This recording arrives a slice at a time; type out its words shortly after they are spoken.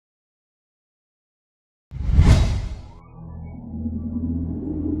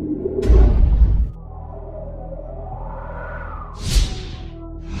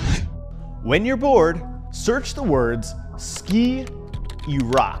When you're bored, search the words ski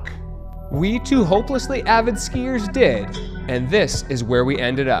Iraq. We two hopelessly avid skiers did, and this is where we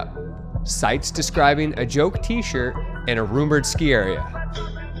ended up. Sites describing a joke t-shirt and a rumored ski area.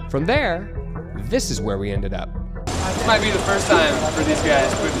 From there, this is where we ended up. This might be the first time for these guys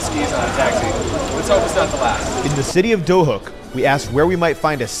to put the skis on a taxi. Let's hope it's not the last. In the city of Dohuk, we asked where we might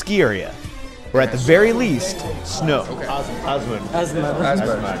find a ski area, or at the very least, snow. Okay. Osman. All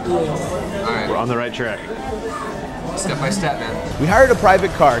right. We're on the right track. Step by step, man. We hired a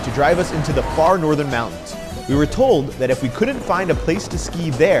private car to drive us into the far northern mountains. We were told that if we couldn't find a place to ski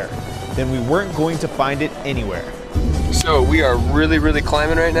there, then we weren't going to find it anywhere. So we are really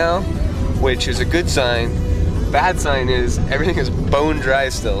climbing right now, which is a good sign. Bad sign is everything is bone dry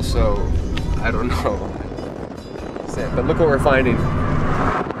still, so I don't know. But look what we're finding.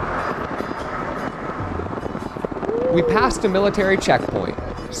 We passed a military checkpoint,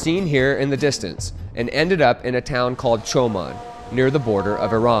 seen here in the distance, and ended up in a town called Choman, near the border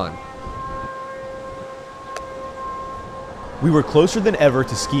of Iran. We were closer than ever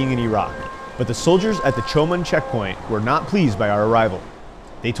to skiing in Iraq, but the soldiers at the Choman checkpoint were not pleased by our arrival.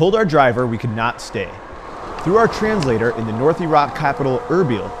 They told our driver we could not stay. Through our translator in the North Iraq capital,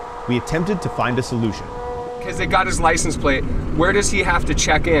 Erbil, we attempted to find a solution. Because they got his license plate. Where does he have to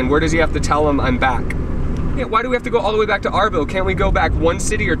check in? Where does he have to tell them I'm back? Yeah, why do we have to go all the way back to Erbil? Can't we go back one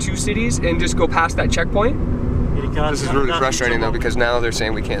city or two cities and just go past that checkpoint? This is really frustrating though, because now they're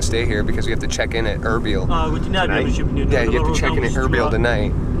saying we can't stay here because we have to check in at Erbil. Yeah, you have to check in at Erbil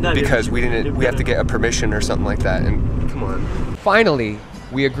tonight because we have to get a permission or something like that, and come on. Finally,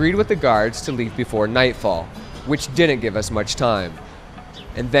 we agreed with the guards to leave before nightfall, which didn't give us much time.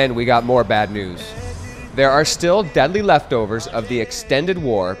 And then we got more bad news. There are still deadly leftovers of the extended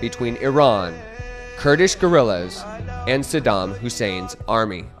war between Iran, Kurdish guerrillas, and Saddam Hussein's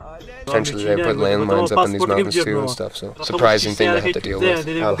army. Essentially, they put landmines up in these mountains too and stuff, so surprising thing to have to deal with.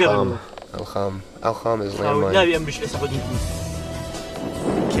 Al-Kham. Al-Kham is landmine.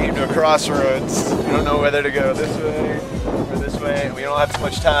 Came to a crossroads. We don't know whether to go this way or this way. We don't have too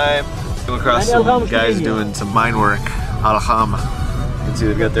much time. Come across some guys doing some mine work. Al-Kham. You can see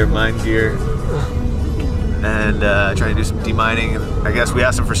they've got their mine gear and trying to do some demining. And I guess we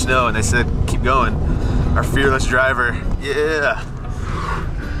asked them for snow and they said, keep going. Our fearless driver, yeah.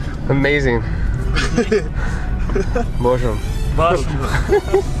 Amazing. Bosham.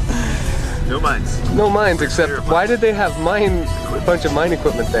 No mines. No mines, except why did they have a bunch of mine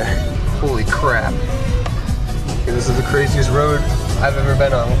equipment there? Holy crap. Okay, this is the craziest road I've ever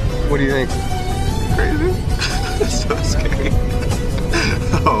been on. What do you think? Crazy? It's so scary.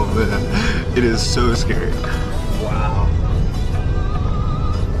 Oh man, it is so scary. Wow.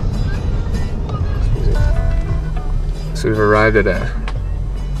 So we've arrived at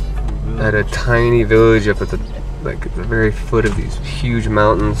a tiny village up at the very foot of these huge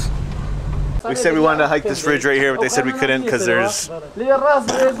mountains. We said we wanted to hike this ridge right here, but they said we couldn't because there's...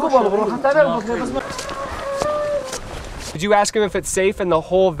 Did you ask him if it's safe in the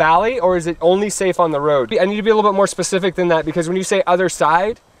whole valley or is it only safe on the road? I need to be a little bit more specific than that because when you say other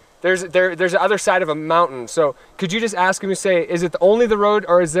side, there's the other side of a mountain. So could you just ask him to say, is it only the road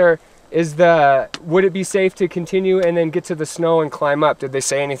or would it be safe to continue and then get to the snow and climb up? Did they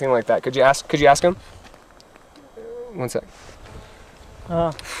say anything like that? Could you ask him? One sec.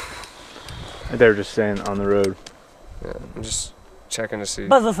 They were just saying on the road. Yeah, I'm just checking to see.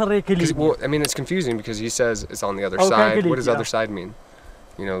 Well, I mean, it's confusing because he says it's on the other side. What does other side mean?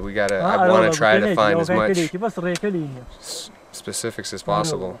 You know, I want to try to find as much specifics as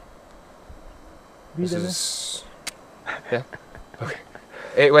possible. This is, yeah? Okay.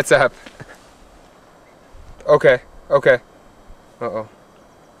 Hey, what's up? Okay. Uh-oh.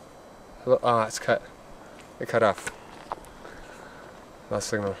 Ah, it's cut. It cut off. Lost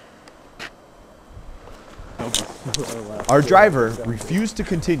signal. Our driver refused to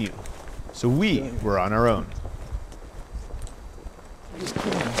continue, so we were on our own.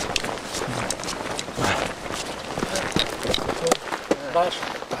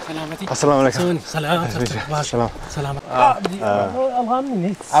 Assalamu alaikum. Salam.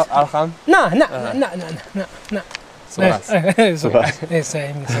 Al-Kham? No.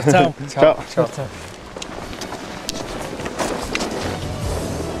 Ciao.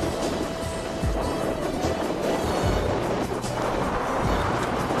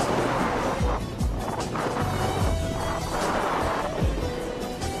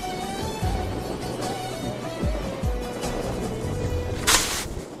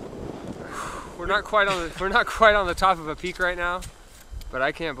 We're not quite on the top of a peak right now, but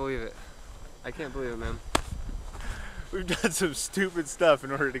I can't believe it. I can't believe it, man. We've done some stupid stuff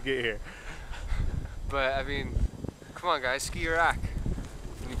in order to get here. But I mean, come on guys, ski Iraq.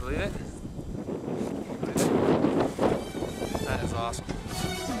 Can you believe it? That is awesome.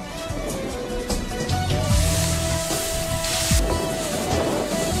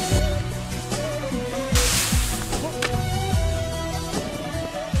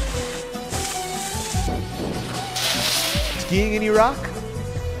 Skiing in Iraq?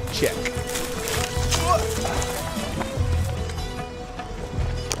 Check.